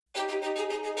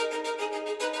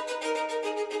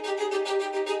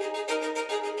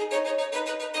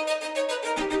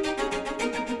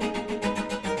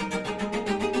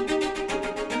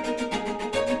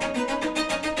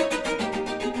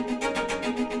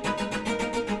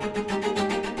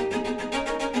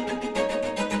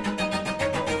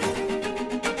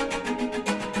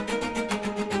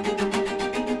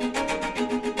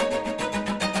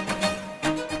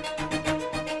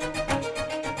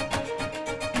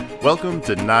Welcome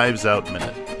to Knives Out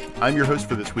Minute. I'm your host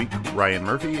for this week, Ryan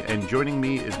Murphy, and joining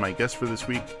me is my guest for this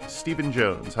week, Stephen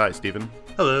Jones. Hi, Stephen.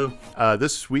 Hello.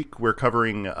 This week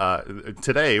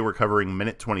today we're covering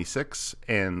minute 26,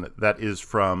 and that is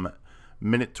from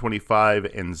minute 25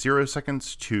 and 0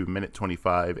 seconds to minute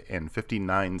 25 and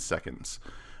 59 seconds.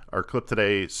 Our clip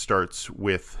today starts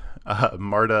with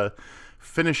Marta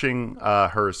finishing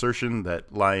her assertion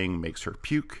that lying makes her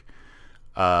puke.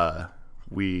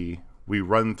 We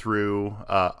run through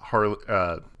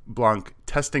Blanc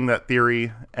testing that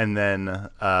theory, and then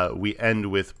we end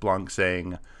with Blanc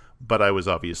saying, "But I was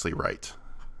obviously right."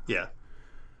 Yeah.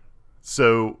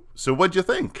 So what'd you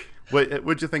think?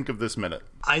 What'd you think of this minute?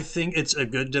 I think it's a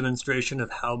good demonstration of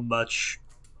how much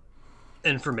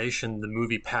information the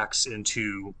movie packs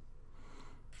into,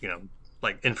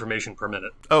 like information per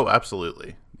minute. Oh,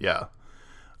 absolutely. Yeah.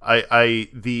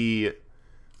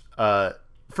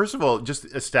 First of all, just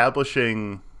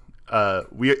establishing,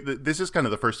 this is kind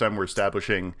of the first time we're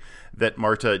establishing that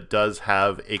Marta does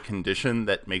have a condition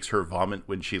that makes her vomit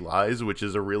when she lies, which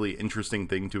is a really interesting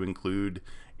thing to include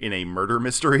in a murder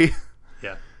mystery.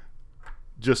 Yeah.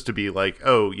 Just to be like,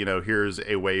 oh, here's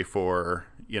a way for,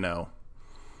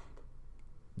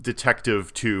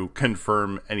 detective to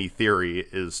confirm any theory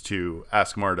is to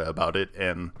ask Marta about it,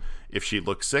 and if she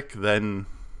looks sick, then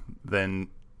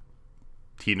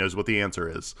he knows what the answer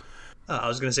is. I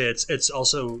was going to say it's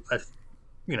also,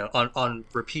 on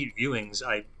repeat viewings,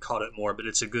 I caught it more, but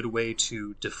it's a good way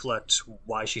to deflect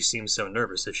why she seems so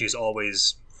nervous. If she's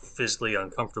always physically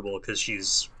uncomfortable because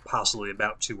she's possibly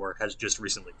about to or has just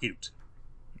recently puked.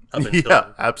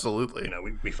 Yeah, absolutely.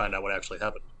 We find out what actually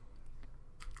happened.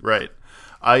 Right.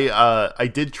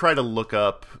 I did try to look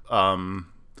up.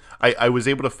 I was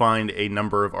able to find a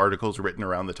number of articles written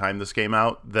around the time this came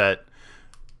out that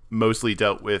mostly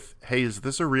dealt with, hey, is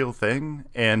this a real thing?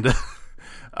 And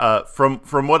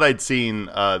from what I'd seen,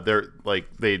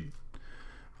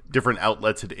 different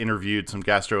outlets had interviewed some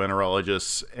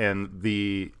gastroenterologists, and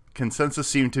the consensus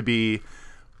seemed to be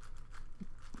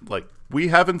like, we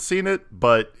haven't seen it,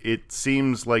 but it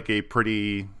seems like a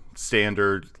pretty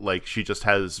standard, like she just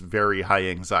has very high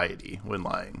anxiety when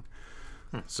lying.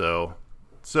 So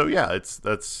yeah,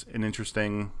 that's an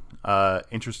interesting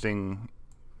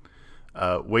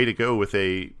way to go with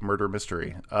a murder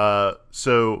mystery.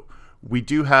 So we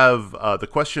do have the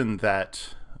question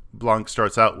that Blanc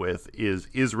starts out with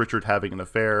is Richard having an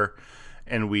affair?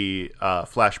 And we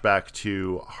flash back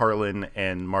to Harlan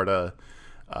and Marta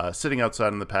sitting outside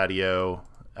on the patio,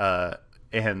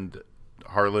 and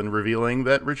Harlan revealing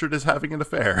that Richard is having an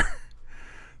affair.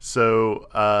 So,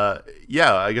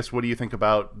 I guess, what do you think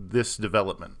about this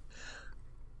development?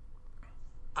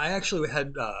 I actually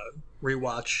had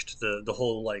rewatched the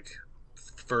whole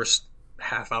first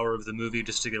half hour of the movie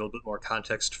just to get a little bit more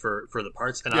context for the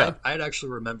parts, and I had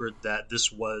actually remembered that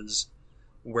this was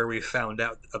where we found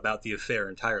out about the affair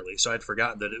entirely. So I'd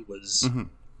forgotten that it was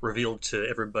revealed to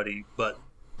everybody but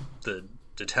the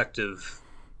detective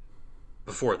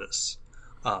before this.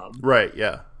 Right.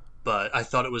 Yeah. But I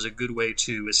thought it was a good way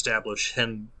to establish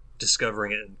him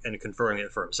discovering it and confirming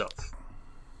it for himself.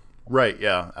 Right,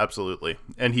 yeah, absolutely.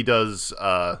 And he does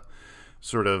I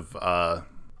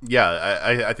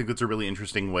think that's a really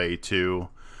interesting way to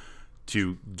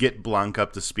get Blanc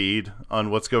up to speed on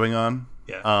what's going on.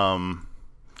 Yeah.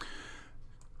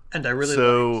 And I really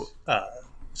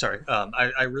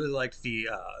I really liked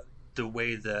the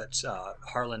way that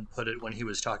Harlan put it when he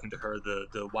was talking to her,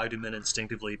 the why do men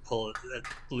instinctively pull at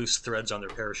loose threads on their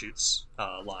parachutes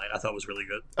line. I thought was really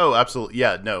good. Oh, absolutely.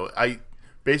 Yeah, no,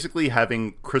 basically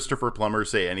having Christopher Plummer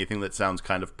say anything that sounds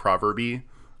kind of proverby,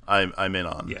 I'm in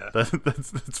on. Yeah,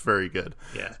 that's very good.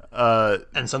 Yeah,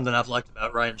 and something I've liked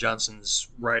about Rian Johnson's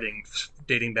writing,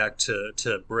 dating back to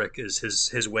Brick, is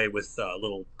his way with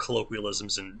little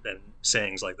colloquialisms and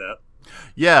sayings like that.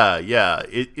 Yeah,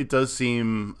 it does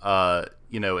seem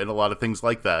in a lot of things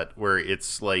like that where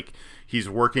it's like he's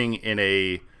working in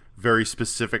a very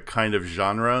specific kind of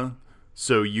genre,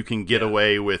 so you can get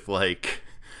away with like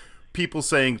people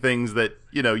saying things that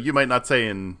you might not say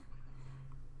in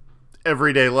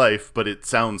everyday life, but it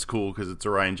sounds cool because it's a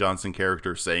Rian Johnson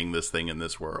character saying this thing in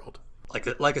this world.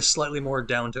 like a slightly more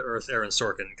down to earth Aaron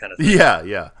Sorkin kind of thing. Yeah,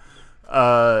 yeah.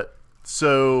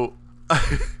 So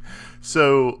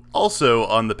so also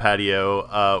on the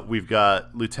patio, we've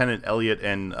got Lieutenant Elliot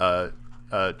and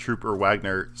Trooper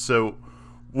Wagner. So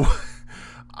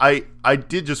I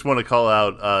did just want to call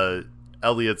out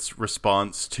Elliot's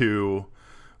response to,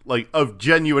 like, of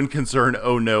genuine concern.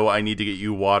 Oh no, I need to get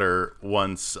you water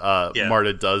once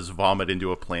Marta does vomit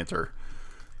into a planter.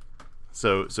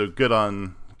 So good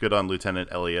on Lieutenant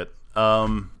Elliot.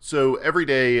 So every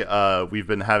day we've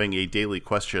been having a daily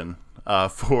question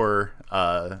for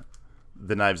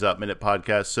the Knives Out Minute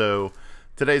podcast. So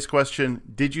today's question: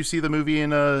 did you see the movie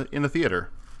in a theater?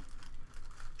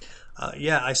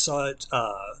 Yeah, I saw it.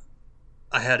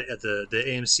 I had it at the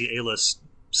AMC A-List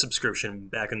subscription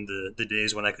back in the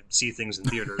days when I could see things in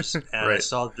theaters, and Right. I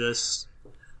saw this.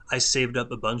 I saved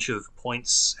up a bunch of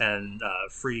points and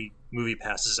free movie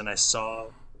passes, and I saw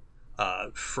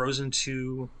Frozen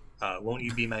 2, Won't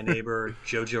You Be My Neighbor,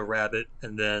 Jojo Rabbit,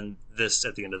 and then this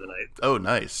at the end of the night. Oh,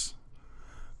 nice.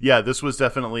 Yeah, this was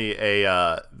definitely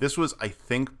this was, I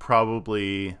think,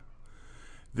 probably,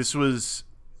 this was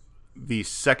the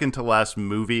second to last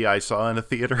movie I saw in a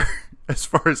theater, as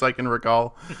far as I can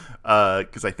recall.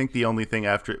 Because I think the only thing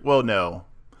after, well, no,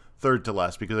 third to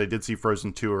last, because I did see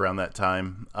Frozen 2 around that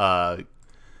time.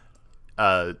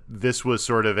 This was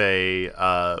sort of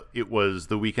it was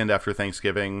the weekend after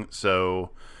Thanksgiving,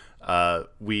 so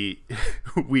we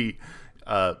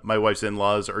my wife's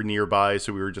in-laws are nearby,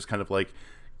 so we were just kind of like,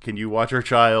 can you watch our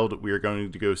child? We are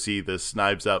going to go see this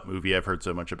Knives Out movie I've heard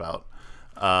so much about.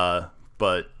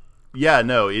 But yeah,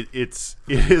 no, it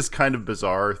is kind of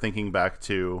bizarre thinking back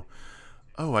to,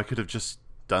 oh, I could have just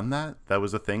done that. That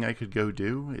was a thing I could go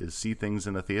do, is see things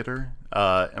in a theater.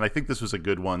 And I think this was a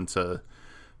good one to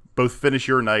both finish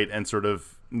your night and sort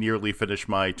of nearly finish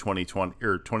my 2020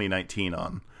 or 2019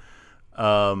 on.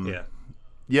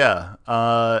 Yeah.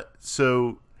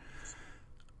 So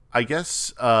I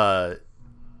guess,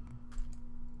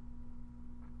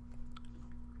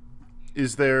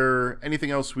 is there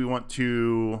anything else we want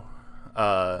to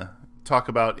talk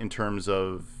about in terms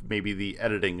of maybe the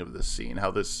editing of this scene,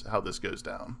 how this goes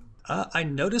down? I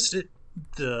noticed it.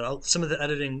 Some of the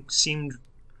editing seemed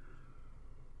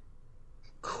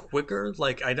quicker.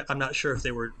 Like I'm not sure if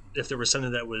there was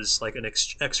something that was like an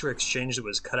extra exchange that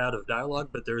was cut out of dialogue,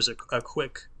 but there's a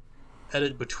quick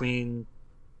edit between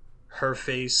her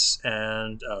face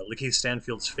and Lakeith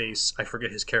Stanfield's face. I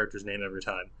forget his character's name every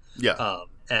time. Yeah.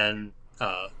 And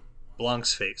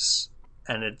Blanc's face,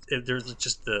 and there's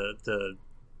just the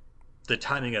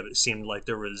timing of it seemed like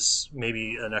there was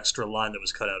maybe an extra line that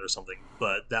was cut out or something,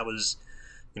 but that was,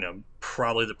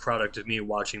 probably the product of me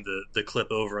watching the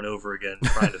clip over and over again,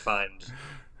 trying to find,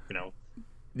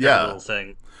 that little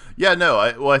thing. Yeah, no,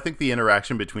 I think the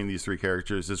interaction between these three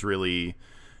characters is really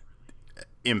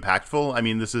impactful. I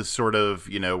mean, this is sort of,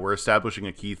 we're establishing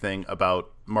a key thing about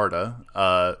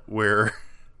Marta, where...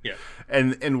 Yeah.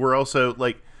 And we're also,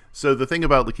 like, so the thing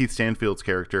about Lakeith Stanfield's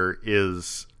character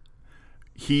is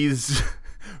he's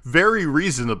very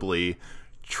reasonably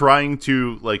trying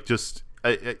to, like, just...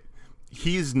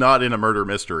 he's not in a murder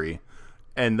mystery,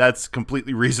 and that's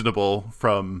completely reasonable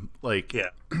from, like,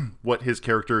 what his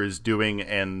character is doing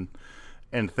and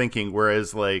thinking,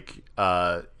 whereas, like,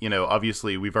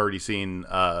 obviously we've already seen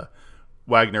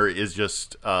Wagner is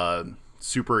just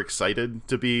super excited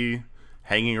to be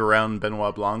hanging around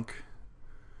Benoit Blanc.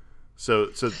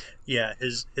 So yeah,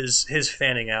 his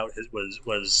fanning out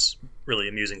was really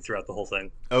amusing throughout the whole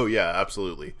thing. Oh yeah,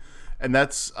 absolutely. And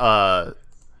that's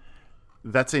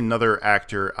another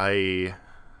actor I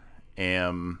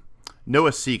am,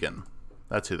 Noah Segan.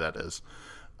 That's who that is.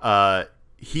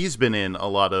 He's been in a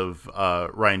lot of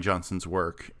Rian Johnson's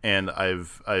work, and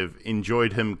I've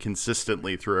enjoyed him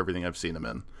consistently through everything I've seen him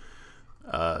in.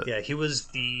 Yeah, he was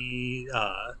the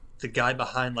guy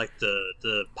behind, like,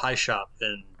 the pie shop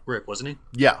in Rip, wasn't he?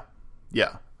 Yeah.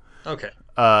 Okay.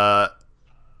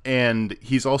 And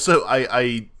he's also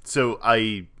I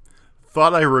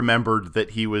thought I remembered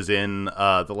that he was in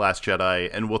The Last Jedi,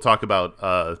 and we'll talk about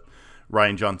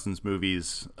Rian Johnson's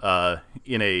movies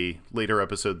in a later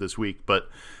episode this week, but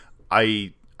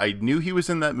I knew he was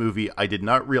in that movie. I did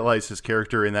not realize his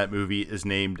character in that movie is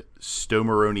named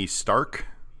Stomaroni Stark,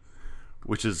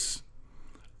 which is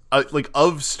like,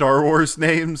 of Star Wars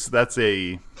names, that's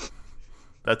a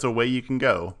way you can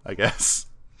go, I guess.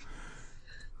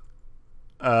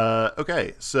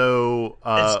 Okay, so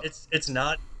it's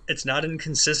not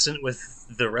inconsistent with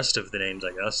the rest of the names,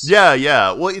 I guess.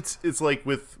 Yeah. Well, it's like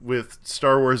with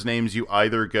Star Wars names, you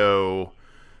either go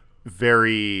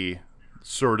very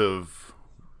sort of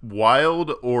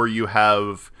wild, or you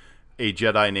have a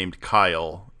Jedi named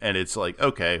Kyle, and it's like,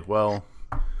 okay, well,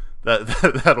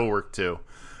 that'll work too.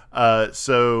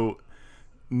 So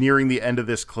nearing the end of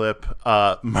this clip,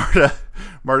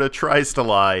 Marta tries to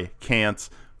lie, can't,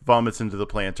 vomits into the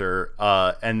planter,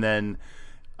 and then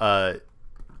I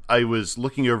was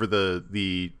looking over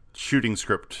the shooting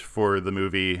script for the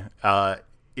movie.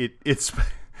 It's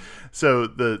so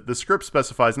the script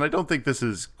specifies, and I don't think this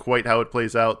is quite how it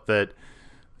plays out, that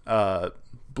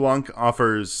Blanc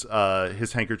offers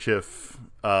his handkerchief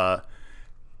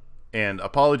and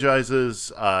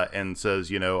apologizes and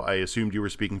says, I assumed you were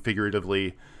speaking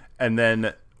figuratively. And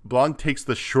then Blanc takes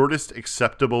the shortest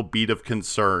acceptable beat of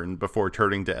concern before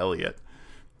turning to Elliot,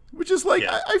 which is like,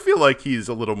 I feel like he's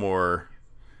a little more,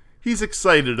 he's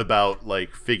excited about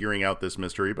like figuring out this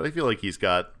mystery, but I feel like he's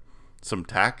got some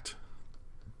tact.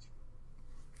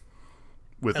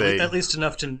 With at least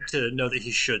enough to know that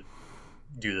he should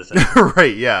do the thing.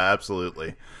 Right, yeah,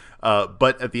 absolutely.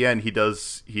 But at the end, he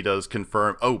does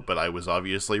confirm, but I was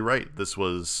obviously right. This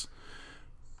was,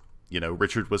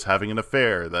 Richard was having an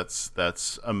affair.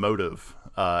 That's a motive.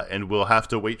 And we'll have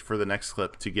to wait for the next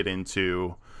clip to get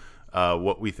into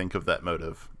what we think of that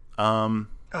motive.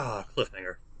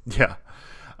 Cliffhanger. Yeah.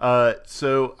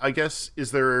 So I guess,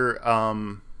 is there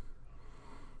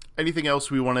anything else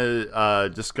we want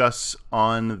to discuss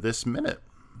on this minute?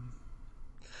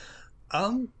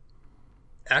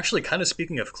 Actually, kind of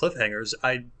speaking of cliffhangers,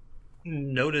 I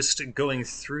noticed going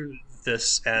through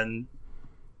this, and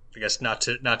I guess not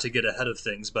to get ahead of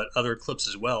things, but other clips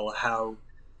as well, how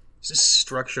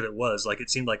structured it was. Like, it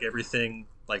seemed like everything,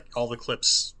 like all the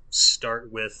clips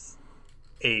start with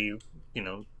a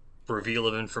reveal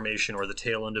of information, or the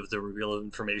tail end of the reveal of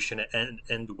information, and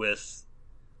end with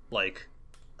like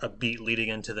a beat leading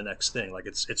into the next thing. Like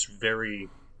it's very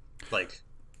like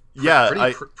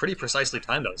pretty precisely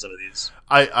timed on some of these.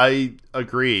 I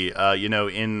agree.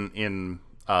 In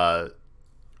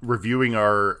reviewing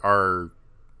our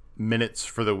minutes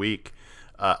for the week,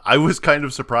 I was kind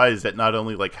of surprised at not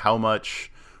only like how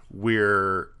much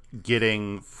we're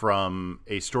getting from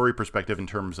a story perspective in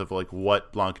terms of like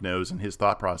what Blanc knows and his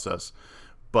thought process,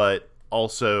 but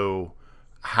also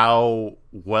how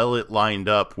well it lined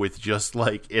up with just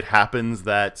like it happens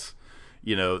that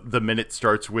the minute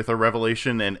starts with a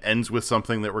revelation and ends with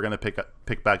something that we're going to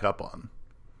pick back up on.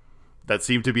 That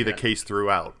seemed to be the case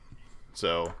throughout.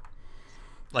 So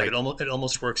like it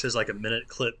almost works as like a minute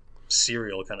clip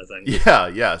serial kind of thing.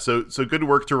 Yeah. So good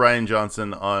work to Rian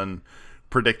Johnson on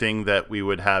predicting that we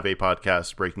would have a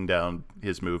podcast breaking down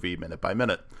his movie minute by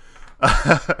minute.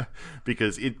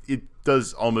 Because it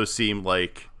does almost seem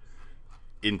like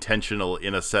intentional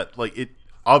in a set, like it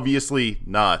obviously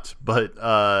not, but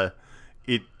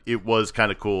it was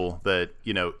kind of cool that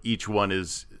each one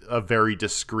is a very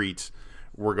discreet,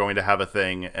 we're going to have a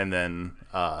thing, and then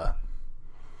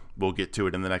we'll get to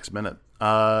it in the next minute.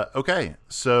 Okay,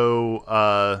 so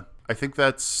I think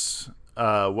that's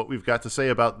what we've got to say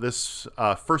about this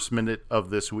first minute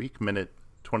of this week, minute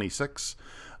 26.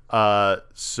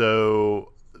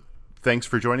 So thanks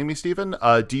for joining me, Stephen.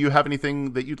 Do you have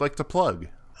anything that you'd like to plug?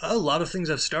 A lot of things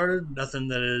I've started, nothing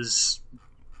that is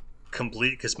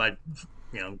complete because my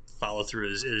follow through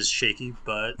is shaky,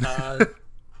 but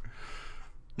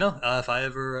no, if I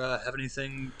ever have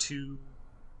anything to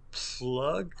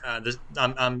plug,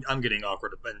 I'm getting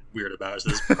awkward and weird about it, so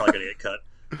this is probably gonna get cut.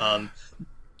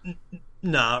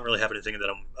 No, I don't really have anything that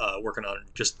I'm working on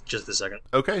just this second.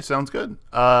 Okay, sounds good.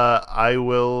 I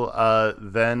will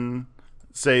then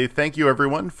say thank you,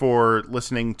 everyone, for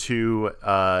listening to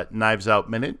Knives Out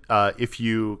Minute. If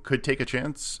you could take a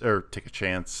chance,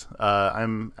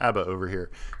 I'm Abba over here.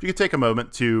 If you could take a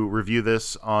moment to review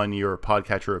this on your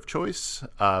podcatcher of choice,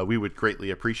 we would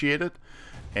greatly appreciate it.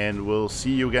 And we'll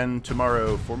see you again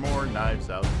tomorrow for more Knives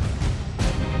Out.